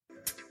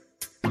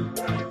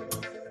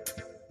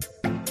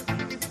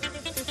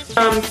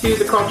Welcome to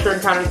the Culture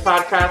Encounters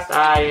podcast.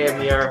 I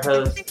am your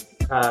host,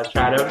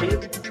 Chad Obi,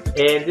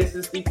 and this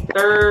is the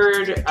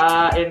third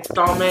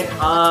installment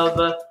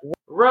of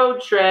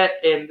Road Trip.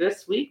 And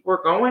this week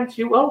we're going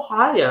to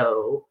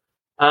Ohio.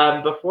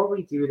 Before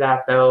we do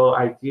that, though,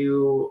 I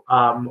do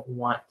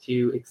want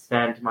to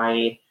extend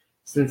my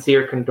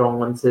sincere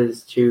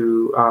condolences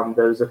to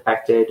those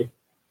affected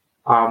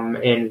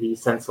in the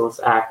senseless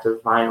act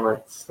of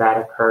violence that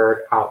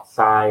occurred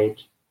outside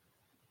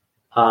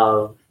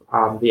of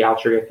the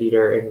Altria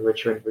Theater in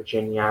Richmond,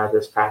 Virginia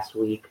this past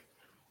week.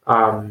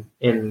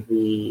 In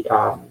the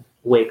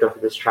wake of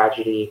this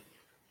tragedy,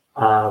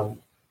 my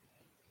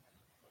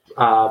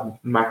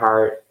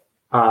heart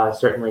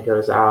certainly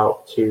goes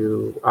out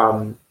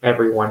to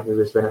everyone who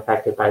has been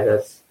affected by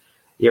this.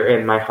 You're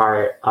in my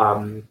heart,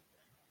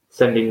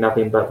 sending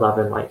nothing but love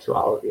and light to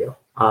all of you.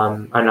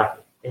 Enough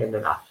and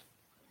enough.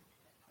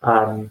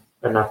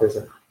 Enough is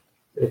enough.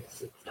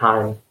 It's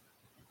time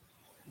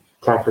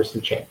for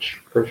some change,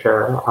 for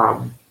sure.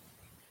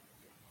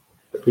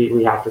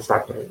 We have to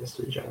stop doing this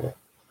to each other.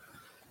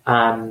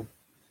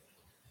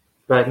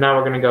 But now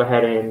we're going to go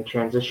ahead and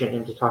transition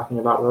into talking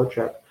about Road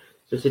Trip.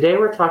 So today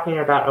we're talking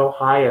about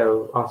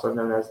Ohio, also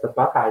known as the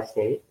Buckeye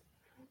State.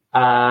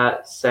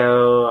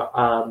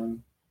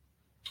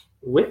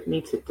 With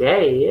me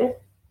today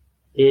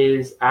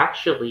is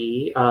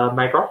actually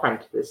my girlfriend.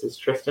 This is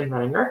Tristan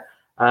Menninger.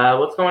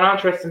 What's going on,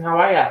 Tristan? How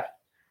are you?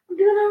 I'm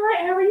doing all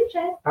right. How are you,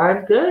 Chad?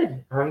 I'm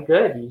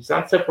good. You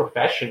sound so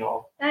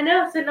professional. I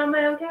know, sitting on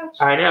my own couch.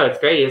 I know, it's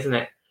great, isn't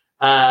it?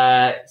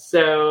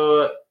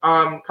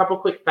 Couple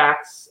quick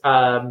facts.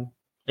 And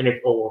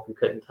if you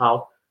couldn't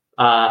tell,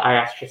 I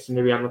asked Tristan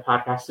to be on the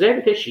podcast today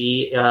because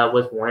she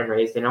was born and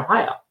raised in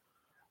Ohio.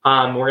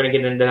 We're going to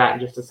get into that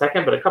in just a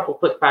second, but a couple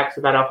quick facts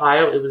about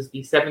Ohio. It was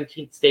the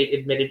 17th state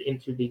admitted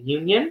into the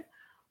Union.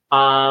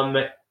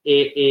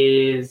 It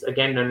is,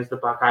 again, known as the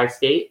Buckeye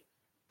State.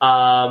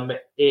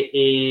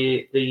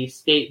 The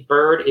state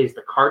bird is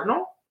the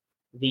cardinal.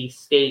 The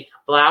state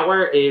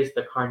flower is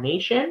the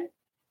carnation.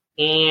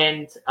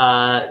 And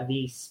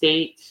the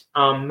state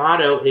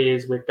motto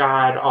is, with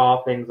God,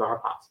 all things are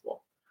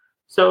possible.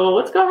 So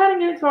let's go ahead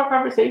and get into our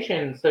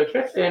conversation. So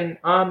Tristan,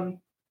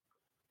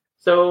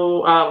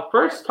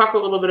 first talk a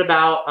little bit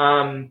about,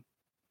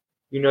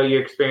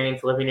 your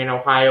experience living in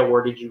Ohio.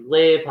 Where did you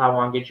live? How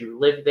long did you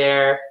live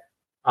there?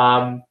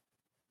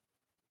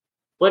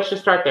 Let's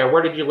just start there.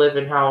 Where did you live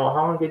and how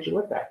long did you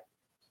live there?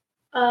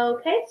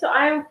 Okay, so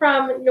I'm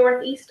from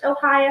Northeast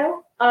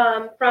Ohio,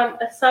 from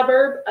a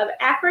suburb of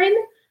Akron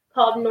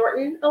called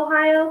Norton,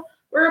 Ohio.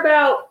 We're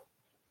about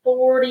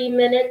 40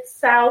 minutes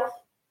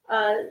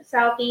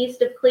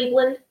southeast of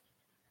Cleveland.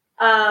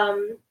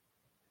 So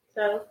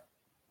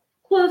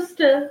close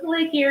to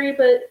Lake Erie,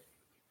 but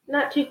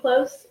not too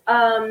close.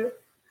 I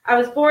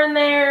was born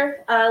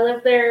there,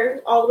 lived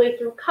there all the way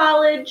through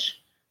college.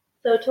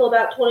 So till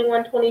about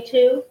 21,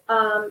 22.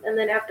 And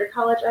then after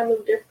college, I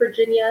moved to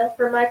Virginia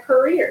for my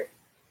career.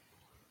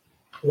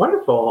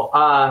 Wonderful.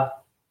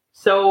 Talk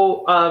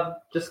to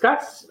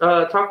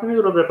me a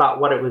little bit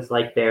about what it was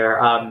like there,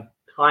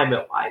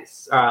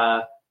 climate-wise.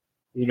 Was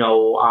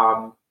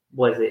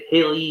it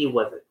hilly?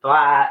 Was it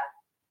flat?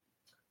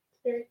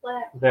 Very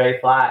flat. Very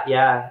flat,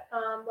 yeah.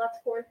 Lots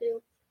of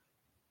cornfields.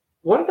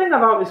 One thing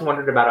I've always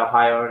wondered about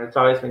Ohio, and I've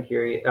always been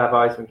curious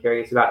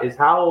about, is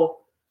how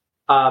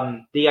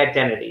the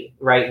identity,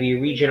 right? The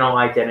regional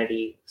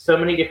identity. So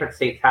many different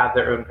states have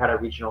their own kind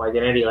of regional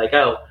identity, like,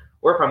 oh,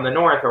 we're from the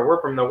North, or we're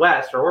from the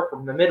West, or we're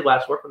from the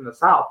Midwest, we're from the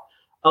South.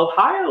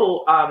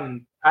 Ohio,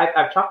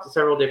 I've talked to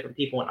several different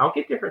people, and I'll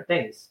get different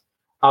things.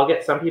 I'll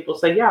get some people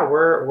say, yeah,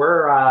 we're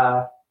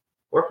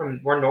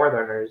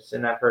Northerners,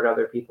 and I've heard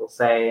other people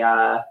say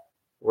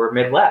we're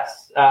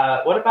Midwest.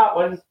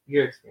 What is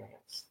your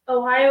experience?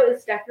 Ohio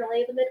is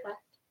definitely the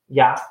Midwest.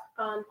 Yeah.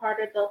 Part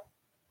of the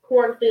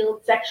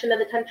cornfield section of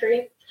the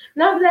country.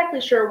 Not exactly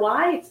sure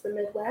why it's the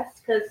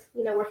Midwest, because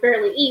we're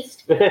fairly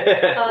east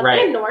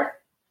right. and north,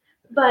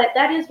 but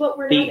that is what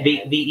we're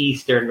the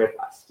Eastern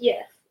Midwest.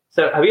 Yes.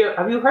 So have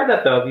you heard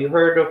that though? Have you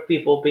heard of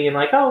people being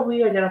like, oh,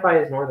 we identify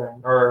as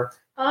Northern, or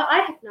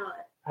I have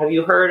not. Have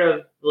you heard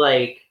of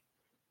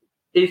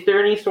is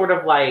there any sort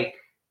of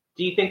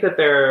do you think that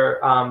there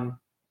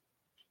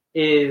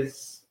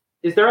is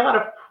there a lot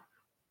of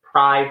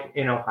pride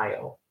in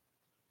Ohio?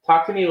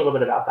 Talk to me a little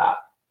bit about that.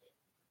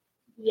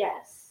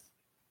 Yes.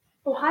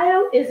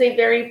 Ohio is a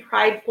very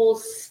prideful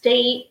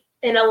state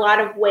in a lot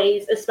of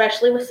ways,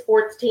 especially with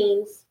sports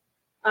teams.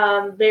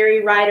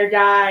 Very ride or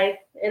die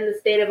in the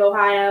state of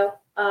Ohio.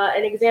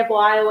 An example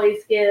I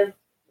always give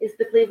is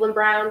the Cleveland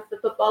Browns, the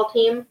football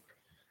team.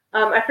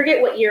 I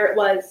forget what year it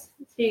was,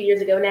 a few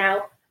years ago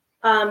now.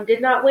 Did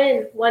not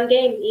win one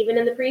game, even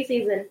in the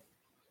preseason.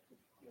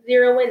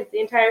 0 wins the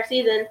entire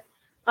season.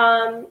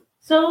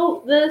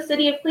 So the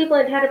city of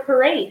Cleveland had a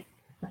parade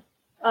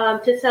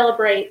to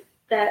celebrate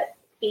that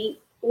feat,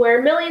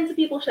 where millions of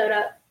people showed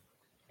up.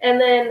 And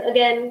then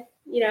again,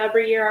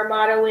 every year our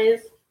motto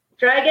is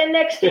try again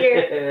next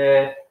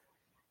year.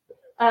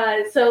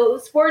 So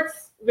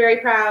sports, very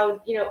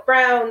proud,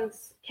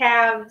 Browns,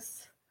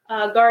 Cavs,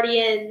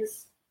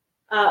 Guardians,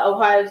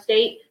 Ohio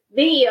State,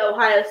 the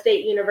Ohio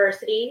State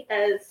University,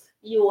 as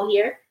you will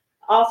hear.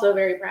 Also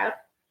very proud.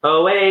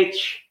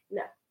 OH.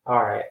 No.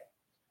 All right.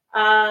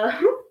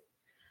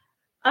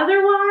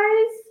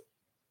 Otherwise,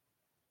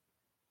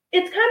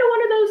 it's kind of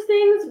one of those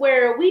things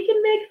where we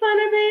can make fun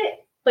of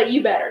it, but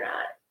you better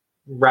not.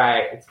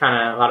 Right. It's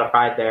kind of a lot of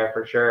pride there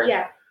for sure.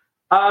 Yeah.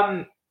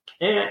 And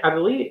I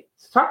believe,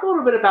 talk a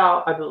little bit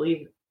about,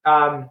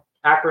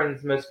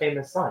 Akron's most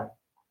famous son.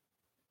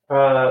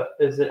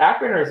 Is it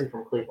Akron or is he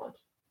from Cleveland?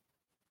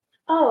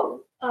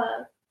 Oh,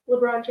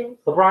 LeBron James.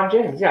 LeBron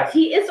James, yes.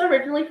 He is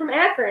originally from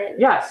Akron.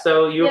 Yeah,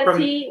 so you're from...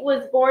 he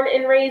was born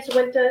and raised,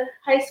 went to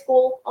high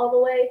school all the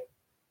way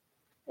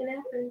in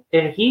Akron.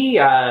 And he,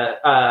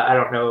 I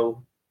don't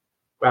know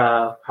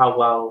how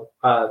well,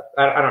 I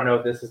don't know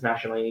if this is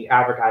nationally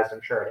advertised,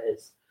 I'm sure it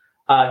is.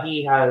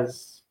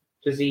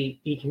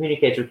 He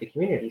communicates with the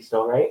community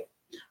still, right?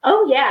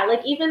 Oh, yeah.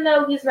 Like, even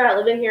though he's not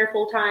living here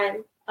full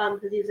time,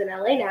 because he's in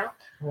LA now,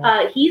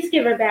 he's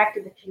given back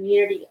to the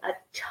community a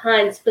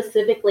ton,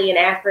 specifically in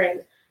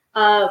Akron.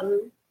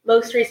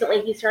 Most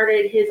recently, he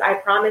started his I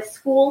Promise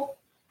school,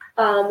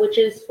 which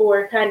is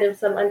for kind of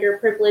some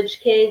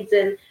underprivileged kids.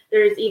 And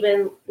there's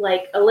even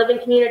like a living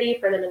community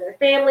for them and their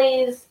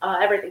families.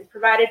 Everything's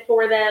provided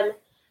for them.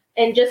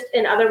 And just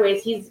in other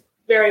ways, he's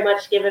very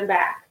much given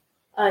back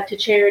to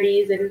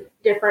charities and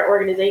different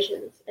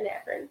organizations in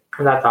Akron.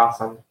 That's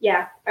awesome.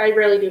 Yeah, I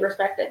really do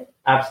respect it.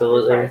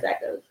 Absolutely. As far as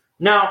that goes.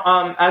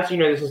 Now, as you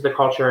know, this is the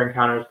Culture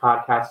Encounters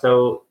podcast.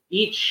 So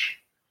each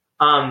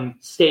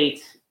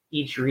state,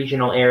 each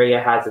regional area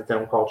has its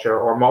own culture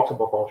or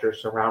multiple cultures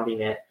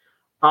surrounding it.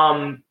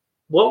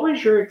 What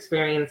was your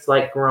experience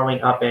like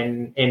growing up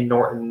in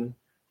Norton,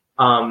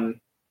 and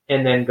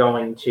then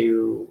going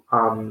to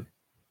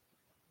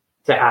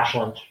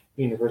Ashland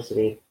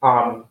University?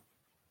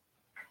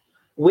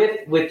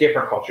 With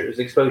different cultures,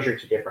 exposure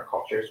to different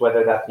cultures,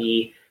 whether that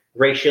be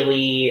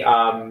racially,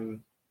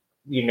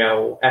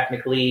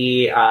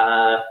 ethnically,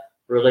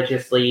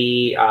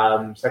 religiously,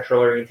 sexual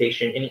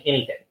orientation,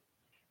 anything.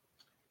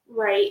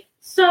 Right.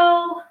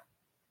 So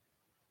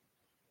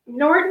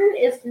Norton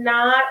is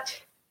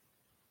not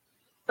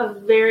a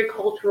very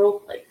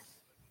cultural place.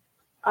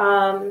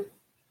 I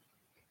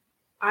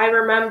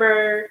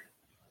remember,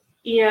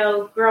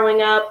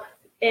 growing up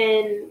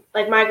in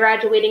like my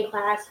graduating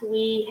class,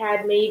 we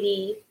had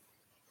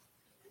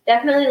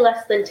definitely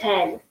less than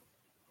 10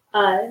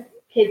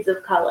 kids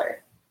of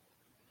color.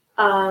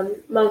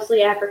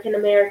 Mostly African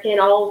American,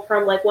 all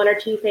from like one or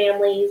two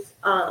families.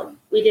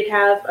 We did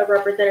have a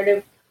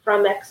representative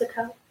from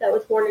Mexico that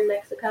was born in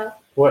Mexico.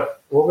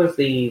 What was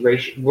the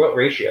ratio? What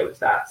ratio is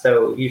that?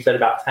 So you said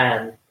about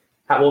 10.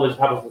 How was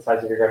the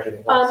size of your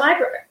graduating class? My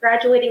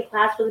graduating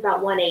class was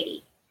about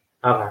 180.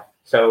 Okay,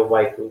 so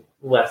like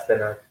less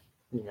than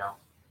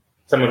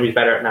someone who's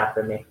better at math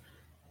than me.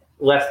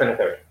 Less than a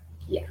third.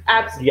 Yeah,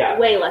 absolutely. Yeah.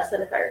 Way less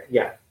than a third.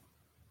 Yeah.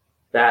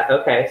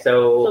 Okay,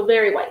 so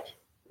very white.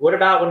 What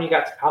about when you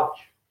got to college?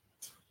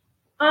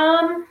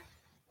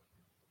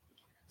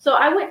 So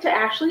I went to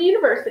Ashland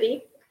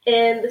University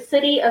in the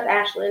city of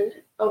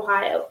Ashland,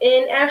 Ohio,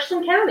 in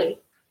Ashland County.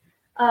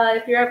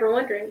 If you're ever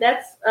wondering,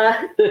 that's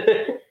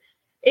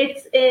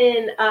it's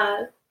in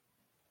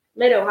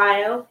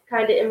mid-Ohio,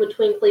 kind of in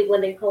between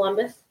Cleveland and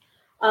Columbus.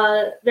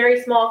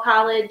 Very small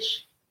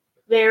college,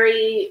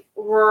 very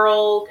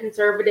rural,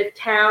 conservative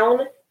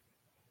town,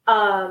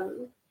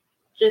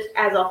 just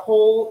as a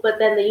whole. But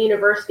then the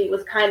university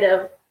was kind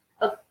of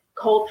a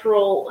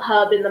cultural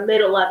hub in the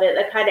middle of it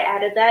that kind of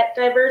added that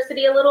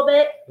diversity a little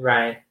bit.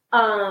 Right.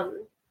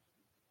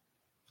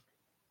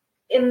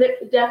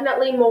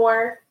 Definitely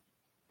more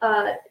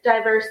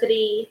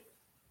diversity.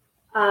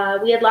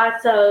 We had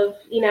lots of,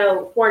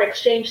 foreign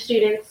exchange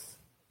students,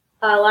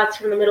 lots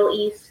from the Middle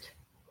East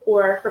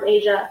or from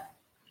Asia.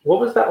 What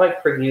was that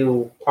like for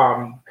you,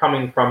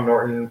 coming from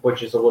Norton,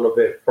 which is a little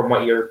bit, from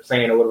what you're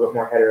saying, a little bit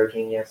more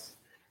heterogeneous,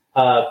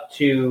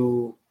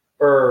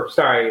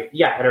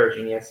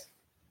 heterogeneous.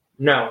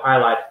 No, I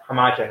lied,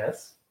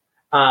 homogeneous.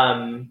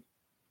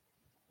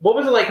 What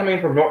was it like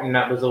coming from Norton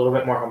that was a little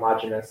bit more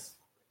homogeneous,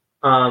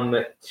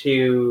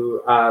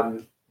 to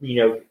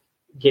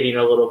getting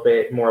a little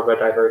bit more of a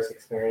diverse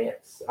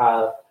experience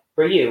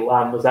for you?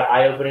 Was that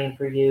eye-opening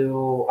for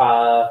you?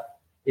 How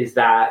did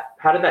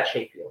that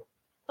shape you?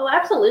 Oh,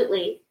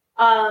 absolutely.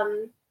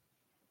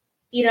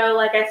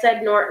 Like I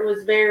said, Norton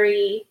was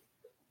very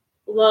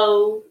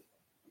low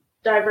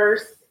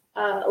diversity,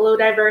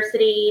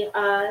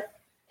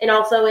 and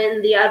also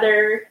in the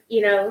other,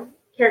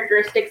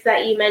 characteristics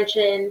that you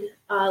mentioned.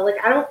 I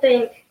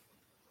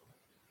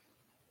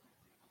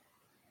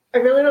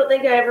really don't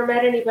think I ever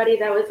met anybody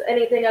that was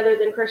anything other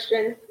than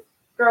Christian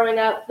growing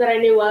up that I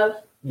knew of.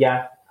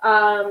 Yeah.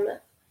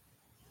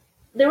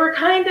 There were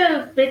kind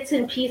of bits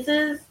and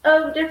pieces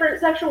of different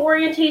sexual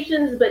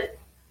orientations, but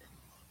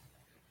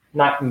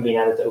not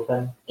as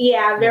open.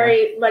 Yeah,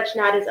 very much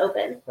not as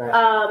open.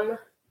 Right.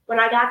 When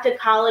I got to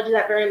college,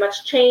 that very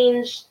much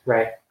changed.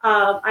 Right.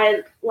 I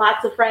had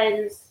lots of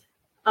friends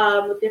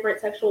with different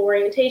sexual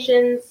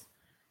orientations.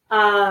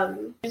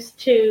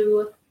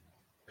 to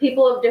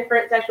people of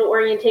different sexual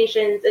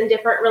orientations and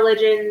different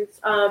religions.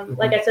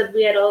 Like I said,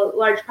 we had a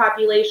large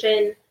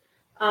population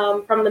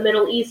from the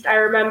Middle East. I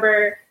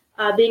remember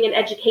being an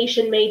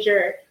education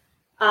major.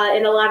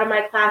 In a lot of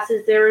my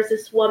classes, there was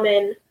this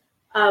woman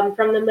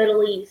from the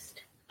Middle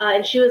East,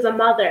 and she was a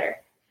mother.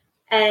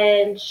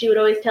 And she would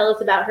always tell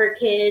us about her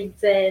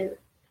kids, and,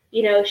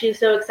 she was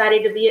so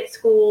excited to be at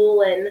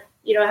school and,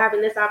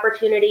 having this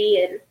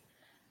opportunity.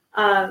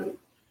 And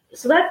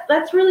so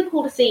that's really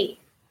cool to see.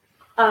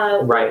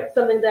 Right.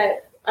 Something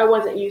that I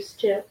wasn't used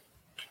to.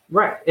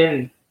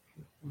 Right.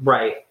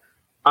 Right.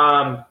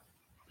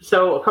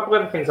 So a couple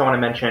other things I want to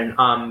mention.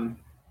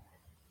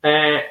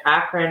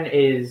 Akron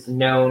is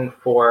known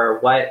for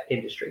what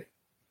industry?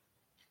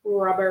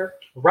 Rubber.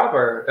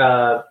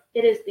 Rubber.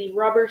 It is the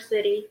rubber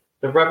city.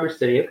 The rubber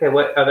city. Okay.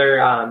 What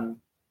other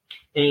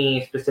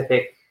any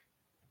specific?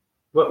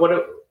 That's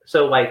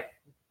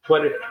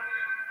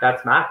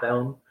my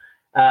phone.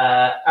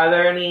 Are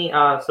there any?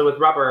 So with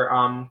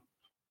rubber,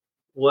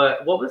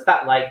 what was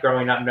that like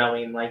growing up?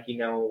 Knowing, I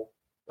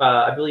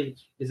believe,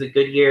 is it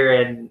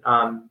Goodyear and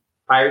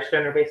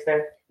Firestone are based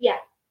there? Yeah.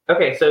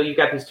 Okay, so you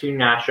got these two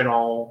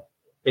national,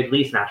 at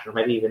least national,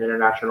 maybe even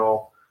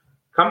international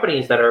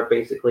companies that are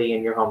basically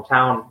in your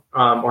hometown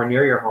or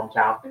near your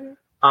hometown.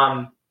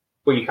 Mm-hmm.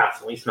 Were you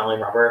constantly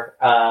smelling rubber?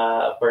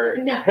 No.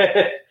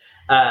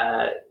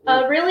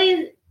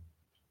 Really,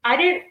 I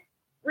didn't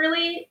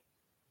really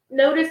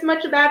notice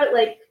much about it.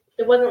 Like,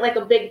 it wasn't like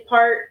a big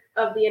part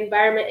of the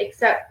environment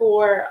except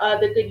for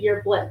the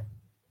Goodyear blimp.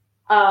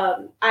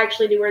 I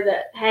actually knew where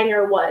the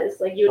hangar was.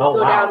 Like, you would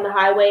go down the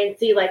highway and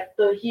see like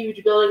the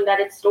huge building that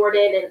it's stored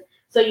in, and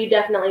so you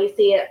definitely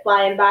see it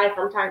flying by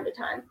from time to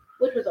time,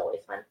 which was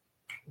always fun.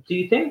 Do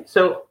you think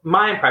so?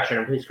 My impression,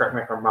 and please correct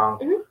me if I'm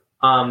wrong,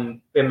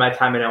 in my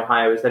time in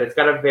Ohio, is that it's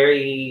got a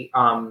very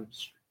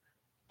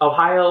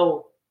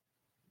Ohio.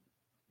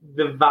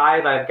 The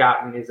vibe I've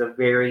gotten is a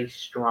very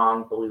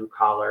strong blue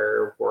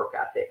collar work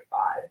ethic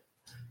vibe.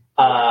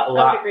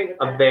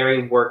 A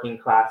very working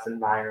class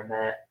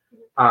environment.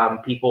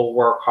 People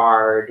work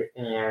hard,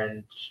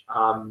 and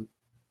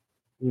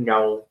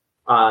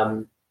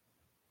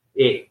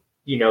they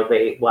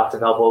lots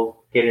of elbow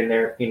get in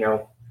there.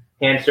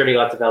 Hands dirty,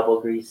 lots of elbow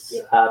grease.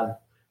 Yeah.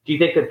 Do you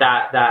think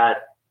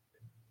that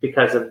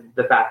because of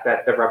the fact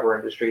that the rubber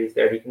industry is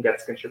there, do you think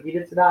that's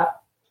contributed to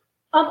that?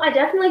 I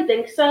definitely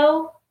think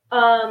so.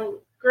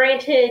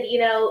 Granted,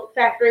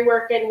 factory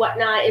work and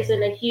whatnot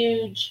isn't a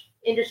huge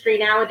industry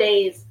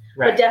nowadays,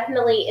 right. But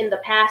definitely in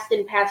the past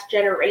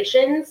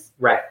generations,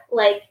 right?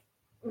 Like,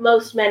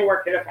 most men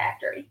worked at a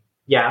factory,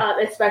 yeah,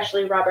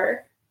 especially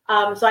rubber.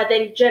 So I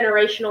think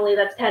generationally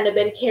that's kind of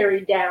been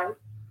carried down.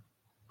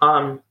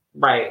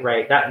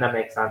 Right. That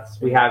makes sense.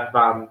 We have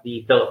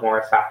the Philip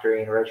Morris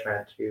factory in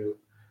Richmond, who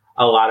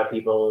a lot of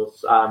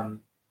people's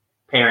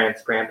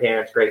parents,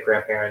 grandparents, great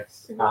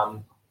grandparents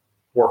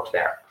worked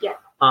there. Yeah.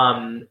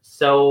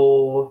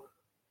 So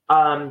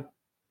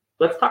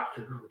let's talk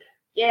food.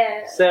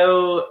 Yeah.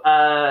 So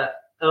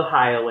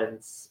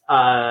Ohioans,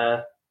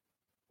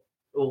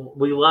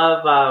 we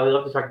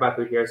love to talk about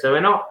food here. So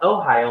in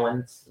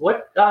Ohioans,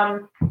 what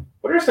are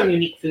some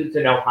unique foods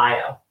in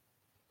Ohio?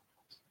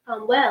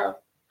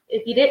 Well,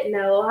 if you didn't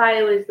know,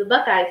 Ohio is the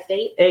Buckeye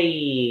State.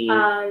 Hey.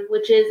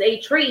 Which is a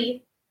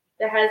tree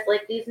that has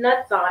like these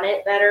nuts on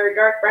it that are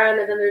dark brown,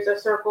 and then there's a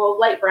circle of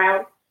light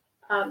brown.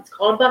 It's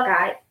called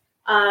Buckeye.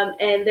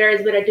 And there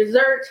has been a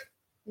dessert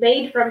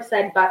made from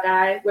said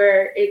Buckeye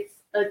where it's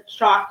a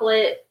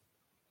chocolate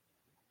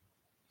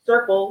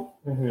circle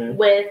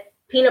with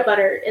peanut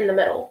butter in the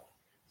middle.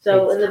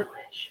 So the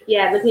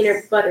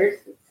peanut butter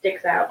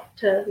sticks out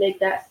to make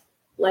that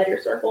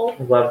lighter circle.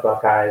 I love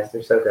Buckeyes.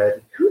 They're so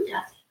good. Who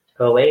doesn't?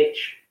 OH.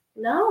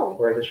 No.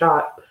 Where's the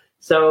shot?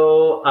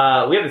 So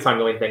we have this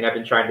ongoing thing. I've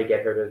been trying to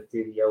get her to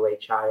do the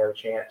OHIO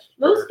chant.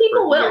 Most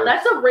people will. Years.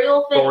 That's a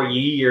real thing. For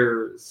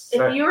years.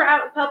 If you're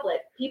out in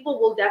public, people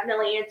will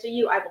definitely answer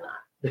you. I will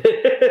not.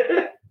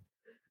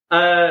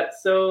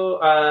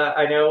 So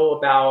I know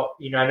about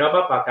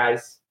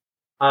Buckeyes.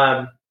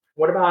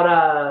 What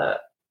about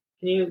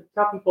can you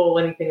tell people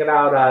anything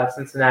about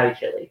Cincinnati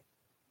chili?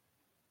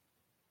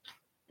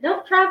 I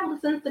don't travel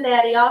to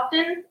Cincinnati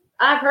often.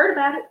 I've heard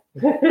about it.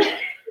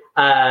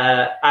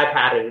 I've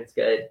had it. It's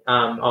good.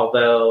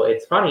 Although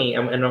it's funny,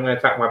 and I'm going to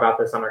talk more about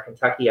this on our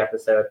Kentucky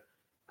episode.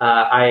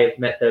 I've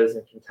met those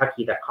in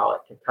Kentucky that call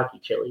it Kentucky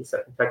chili.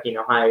 So Kentucky and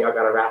Ohio, y'all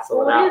got to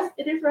wrestle it out.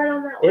 It is right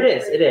on that.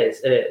 It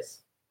is.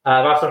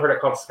 I've also heard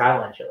it called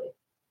Skyline chili.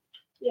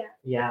 Yeah.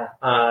 Yeah.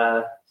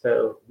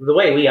 So the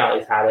way we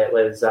always had it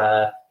was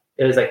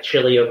like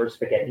chili over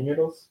spaghetti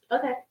noodles.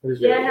 Okay. It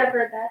was really I have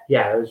heard that.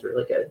 Yeah, it was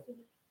really good.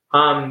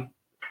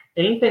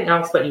 Anything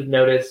else that you've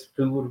noticed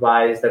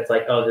food-wise that's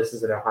like, oh, this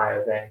is an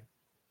Ohio thing?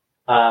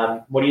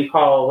 What do you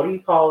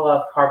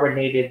call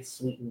carbonated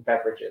sweetened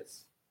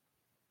beverages?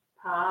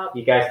 Pop.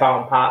 You guys call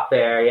them pop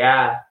there,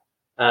 yeah.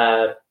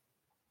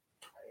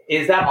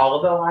 Is that all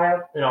of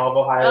Ohio? In all of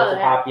Ohio, is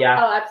pop?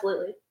 Yeah. Oh,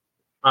 absolutely.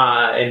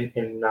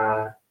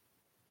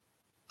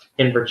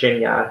 In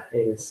Virginia, it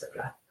is.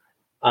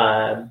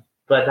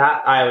 But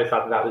that I always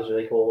thought that was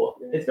really cool.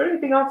 Is there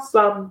anything else,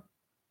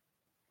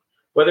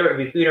 whether it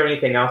be food or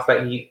anything else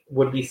that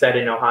would be said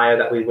in Ohio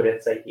that we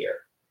wouldn't say here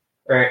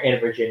or in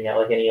Virginia,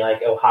 like any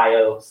like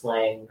Ohio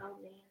slang?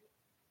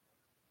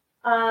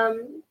 Oh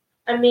man.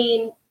 I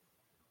mean,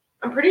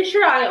 I'm pretty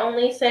sure I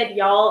only said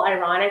y'all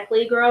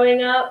ironically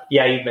growing up.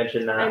 Yeah, you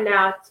mentioned that. And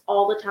now it's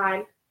all the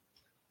time.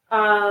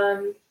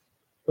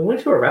 We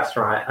went to a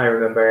restaurant, I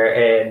remember,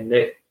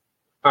 and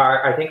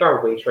I think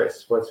our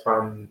waitress was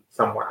from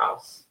somewhere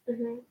else.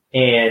 Mm-hmm.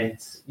 And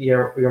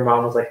your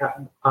mom was like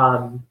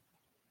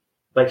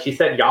she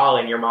said y'all,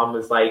 and your mom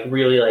was like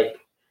really like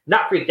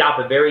not freaked out,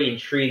 but very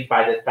intrigued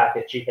by the fact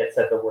that she had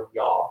said the word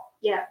y'all.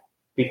 Yeah.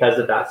 Because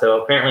of that.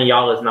 So apparently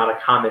y'all is not a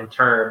common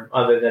term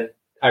other than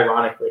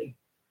ironically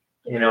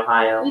in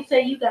Ohio. We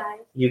say you guys.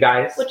 You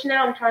guys? Which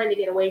now I'm trying to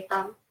get away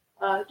from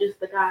just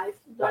the guys.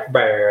 But...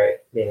 Right.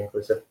 Being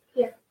inclusive.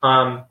 Yeah.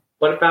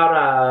 What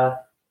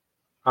about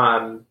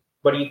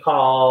what do you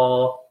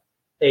call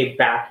a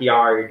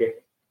backyard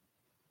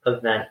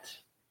event?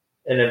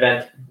 An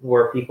event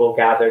where people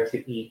gather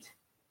to eat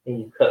and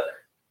you cook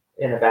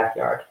in a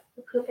backyard.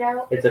 A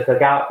cookout? It's a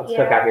cookout? It's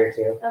cookout here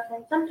too.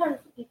 Okay. Sometimes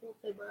people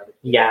say barbecue.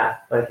 Yeah,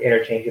 like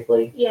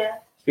interchangeably. Yeah.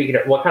 Speaking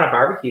of, what kind of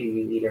barbecue do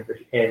you eat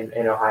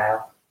in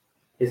Ohio?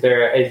 Is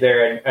there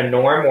a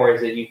norm, or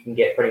is it you can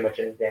get pretty much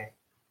anything?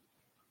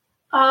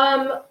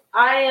 I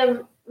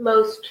am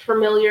most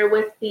familiar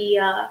with the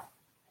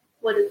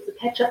the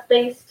ketchup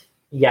based?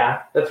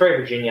 Yeah, that's right,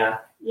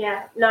 Virginia.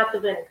 Yeah, not the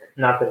vinegar.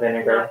 Not the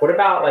vinegar. What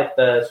about like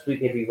the sweet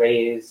baby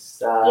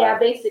Ray's? Yeah,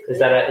 basically. Is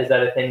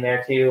that a thing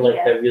there too?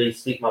 Like the really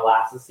sweet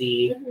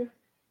molassesy,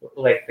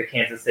 like the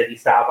Kansas City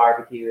style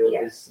barbecue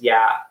is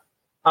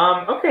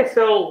Okay,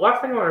 so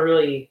last thing I want to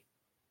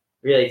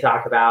really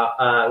talk about.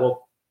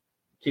 Well,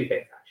 two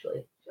things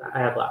actually. I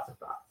have lots of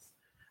thoughts.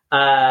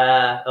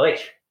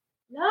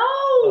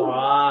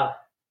 No.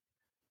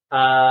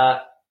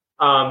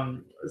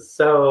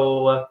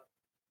 So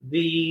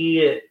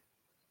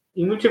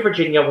you moved to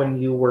Virginia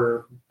when you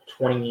were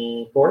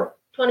 24?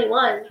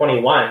 21.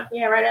 21.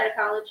 Yeah, right out of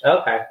college.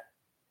 Okay.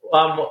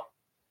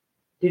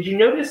 Did you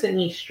notice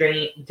any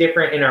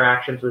different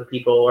interactions with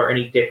people or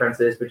any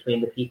differences between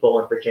the people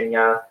in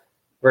Virginia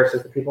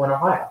versus the people in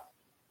Ohio?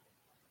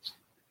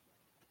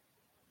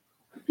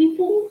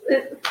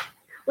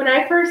 When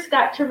I first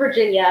got to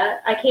Virginia,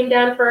 I came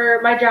down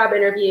for my job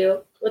interview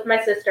with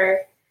my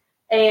sister,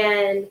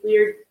 and we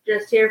were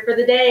just here for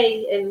the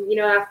day. And,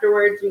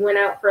 afterwards we went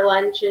out for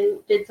lunch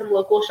and did some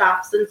local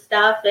shops and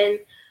stuff. And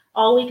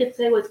all we could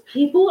say was,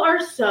 people are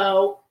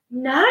so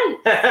nice.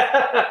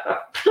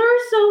 They're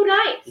so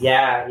nice.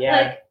 Yeah.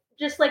 Like,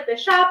 just like the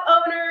shop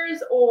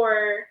owners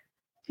or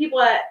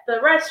people at the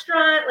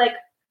restaurant, like,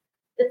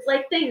 it's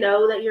like they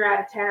know that you're out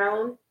of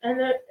town,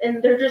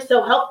 and they're just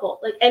so helpful.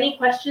 Like, any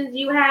questions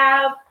you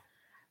have,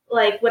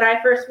 like when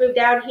I first moved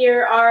down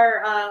here,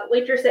 our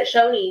waitress at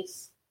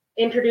Shoney's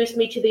introduced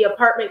me to the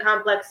apartment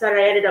complex that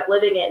I ended up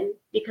living in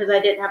because I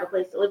didn't have a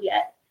place to live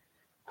yet.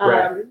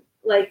 Right.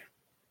 Like,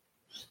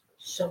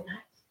 so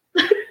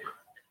nice.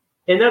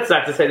 And that's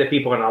not to say that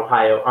people in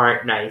Ohio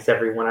aren't nice.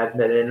 Everyone I've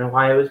met in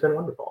Ohio has been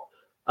wonderful.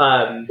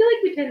 I feel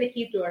like we tend to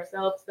keep to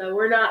ourselves, though.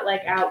 We're not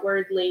like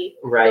outwardly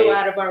go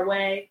out of our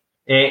way.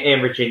 In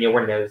Virginia,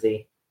 we're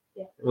nosy.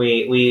 Yeah.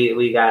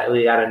 We got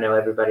to know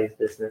everybody's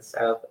business.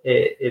 So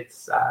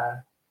it's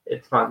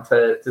fun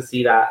to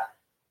see that.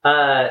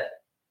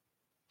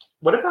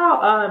 What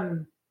about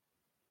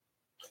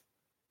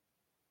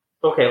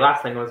okay,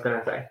 last thing I was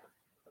gonna say.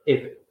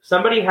 If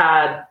somebody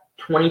had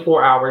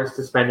 24 hours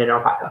to spend in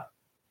Ohio,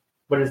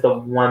 what is the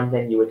one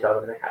thing you would tell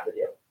them they have to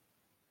do?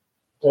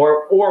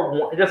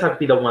 Or it doesn't have to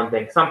be the one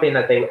thing, something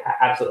that they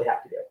absolutely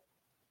have to do.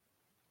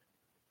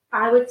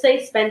 I would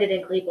say spend it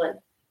in Cleveland.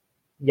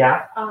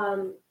 Yeah.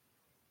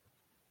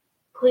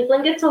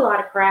 Cleveland gets a lot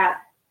of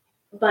crap,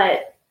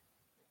 but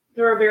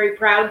they're a very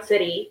proud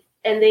city,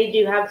 and they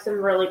do have some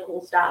really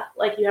cool stuff.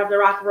 Like, you have the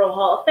Rock and Roll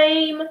Hall of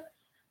Fame.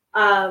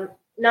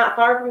 Not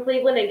far from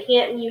Cleveland in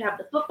Canton, you have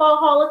the Football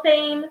Hall of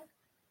Fame.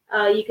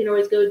 You can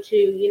always go to,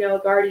 a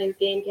Guardians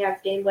game,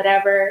 Cavs game,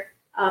 whatever.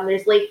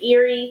 There's Lake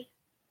Erie.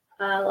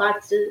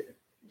 Lots to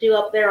do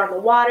up there on the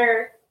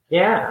water.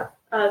 Yeah.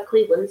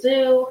 Cleveland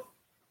Zoo.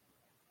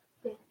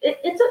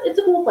 It's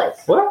a cool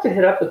place. We'll have to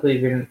hit up the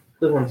Cleveland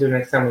Zoo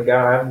next time we go.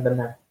 I haven't been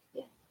there.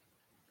 Yeah.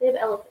 They have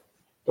elephants.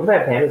 Don't they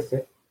have pandas too?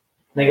 Can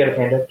they go to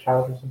Panda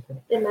Child or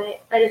something? They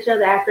might. I just know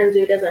the Akron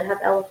Zoo doesn't have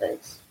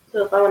elephants.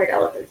 So if I wanted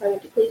elephants, I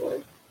went to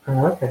Cleveland.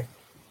 Oh, okay.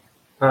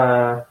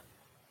 All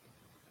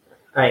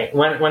right.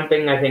 One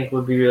thing I think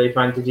would be really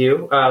fun to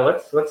do.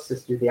 Let's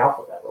just do the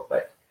alphabet real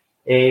quick.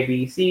 A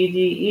B C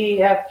D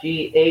E F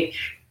G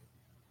H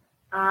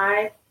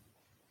I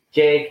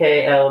J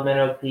K L M N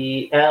O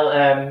P L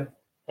M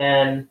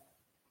N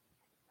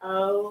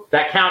O.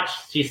 That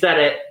counts. She said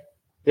it.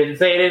 Didn't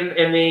say it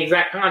in the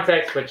exact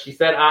context, but she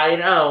said I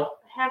and O.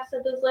 I have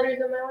said those letters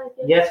in my life.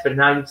 Yes, but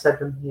now you've said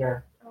them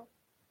here. Oh.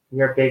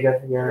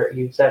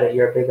 You said it.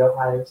 You're a big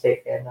Ohio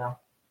State fan now.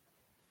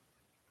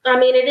 I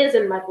mean, it is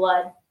in my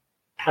blood.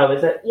 Oh,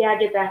 is it? Yeah, I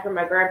get that from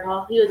my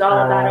grandpa. He was all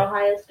about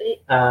Ohio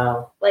State.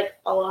 Oh. Like,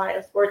 all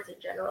Ohio sports in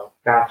general.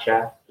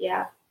 Gotcha.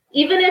 Yeah.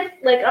 Even if,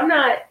 like, I'm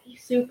not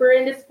super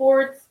into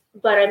sports,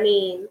 but I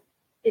mean,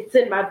 it's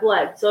in my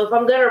blood. So if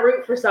I'm going to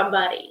root for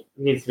somebody,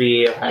 It needs to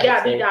be Ohio you got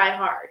to State. be die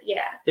hard.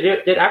 Yeah.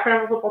 Did Akron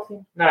have a football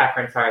team? Not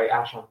Akron, sorry,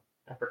 Ashland.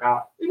 I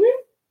forgot.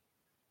 Mm-hmm.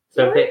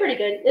 So they're pretty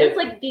good. It's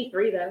like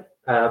D3, though.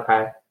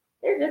 Okay.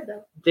 They're good,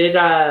 though. Did,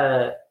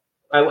 I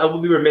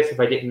would be remiss if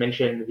I didn't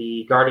mention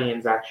the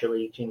Guardians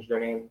actually changed their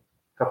name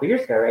a couple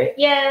years ago, right?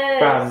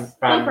 Yes.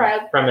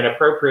 From an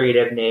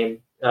appropriative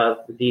name of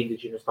the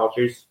indigenous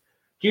cultures.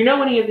 Do you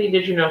know any of the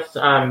indigenous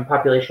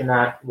population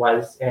that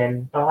was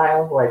in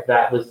Ohio, like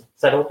that was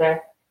settled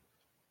there?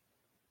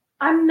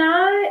 I'm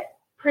not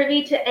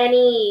privy to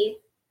any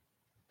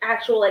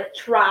actual like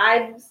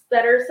tribes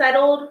that are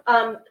settled.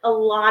 A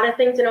lot of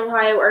things in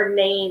Ohio are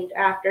named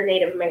after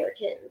Native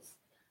Americans.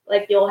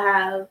 Like you'll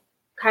have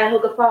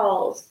Cuyahoga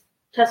Falls,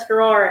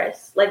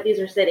 Tuscarawas, like these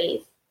are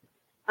cities.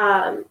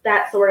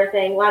 That sort of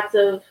thing. Lots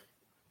of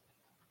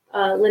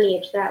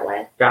lineage that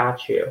way.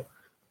 Got you.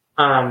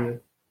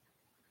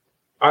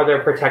 Are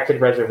there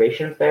protected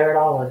reservations there at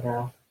all, or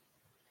no?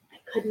 I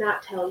could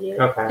not tell you.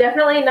 Okay.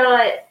 Definitely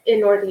not in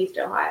Northeast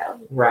Ohio.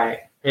 Right.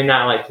 And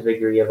not like to the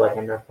degree of like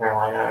in North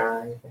Carolina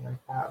or anything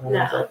like that.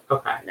 No.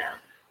 Okay.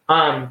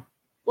 No.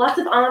 Lots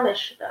of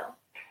Amish though.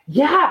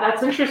 Yeah,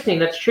 that's interesting.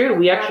 That's true.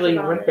 We actually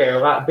went there. A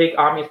lot big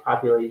Amish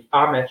population.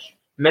 Amish.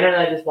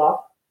 Mennonite as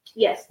well?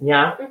 Yes.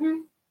 Yeah.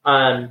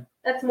 Mm-hmm.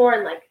 That's more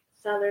in like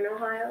southern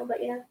Ohio,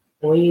 but yeah.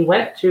 We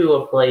went to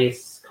a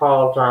place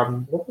called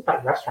what was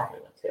that restaurant we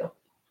went to?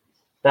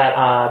 That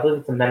I believe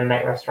it's a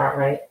Mennonite restaurant,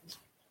 right?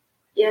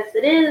 Yes,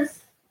 it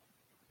is.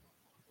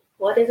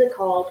 What is it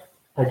called?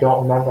 I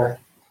don't remember.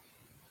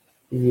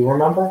 Do you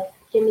remember?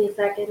 Give me a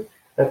second.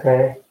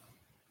 Okay.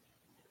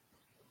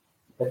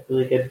 That's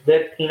really good.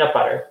 The peanut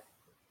butter.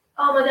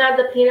 Oh my god,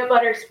 the peanut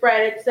butter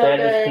spread. It's so good.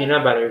 That is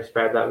peanut butter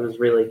spread. That was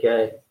really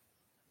good.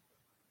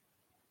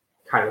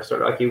 Kind of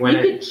sort of like you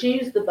could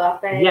choose the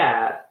buffet.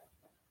 Yeah.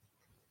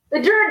 The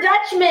Der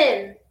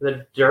Dutchman.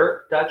 The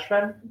Dirt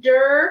Dutchman?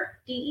 Der,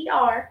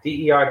 D-E-R.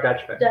 D-E-R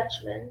Dutchman.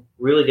 Dutchman.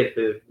 Really good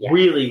food. Yes.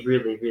 Really,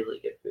 really, really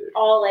good food.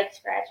 All like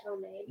scratch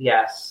homemade.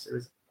 Yes, it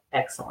was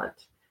excellent.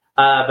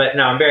 But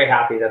no, I'm very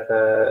happy that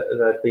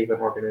the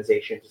Cleveland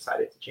organization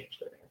decided to change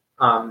their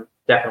name.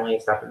 Definitely a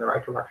step in the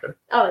right direction.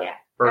 Oh yeah,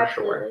 for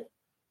absolutely. sure.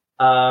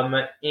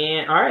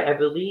 And all right, I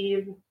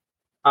believe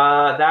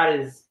that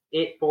is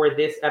it for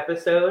this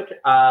episode.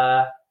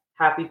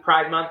 Happy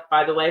Pride Month,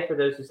 by the way, for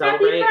those who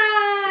celebrate. Happy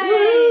Pride!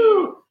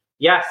 Woo!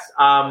 Yes.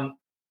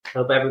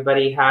 Hope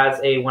everybody has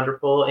a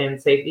wonderful and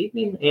safe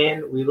evening,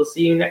 and we will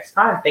see you next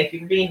time. Thank you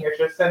for being here,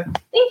 Tristan.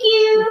 Thank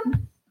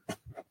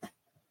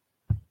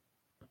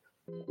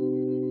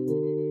you.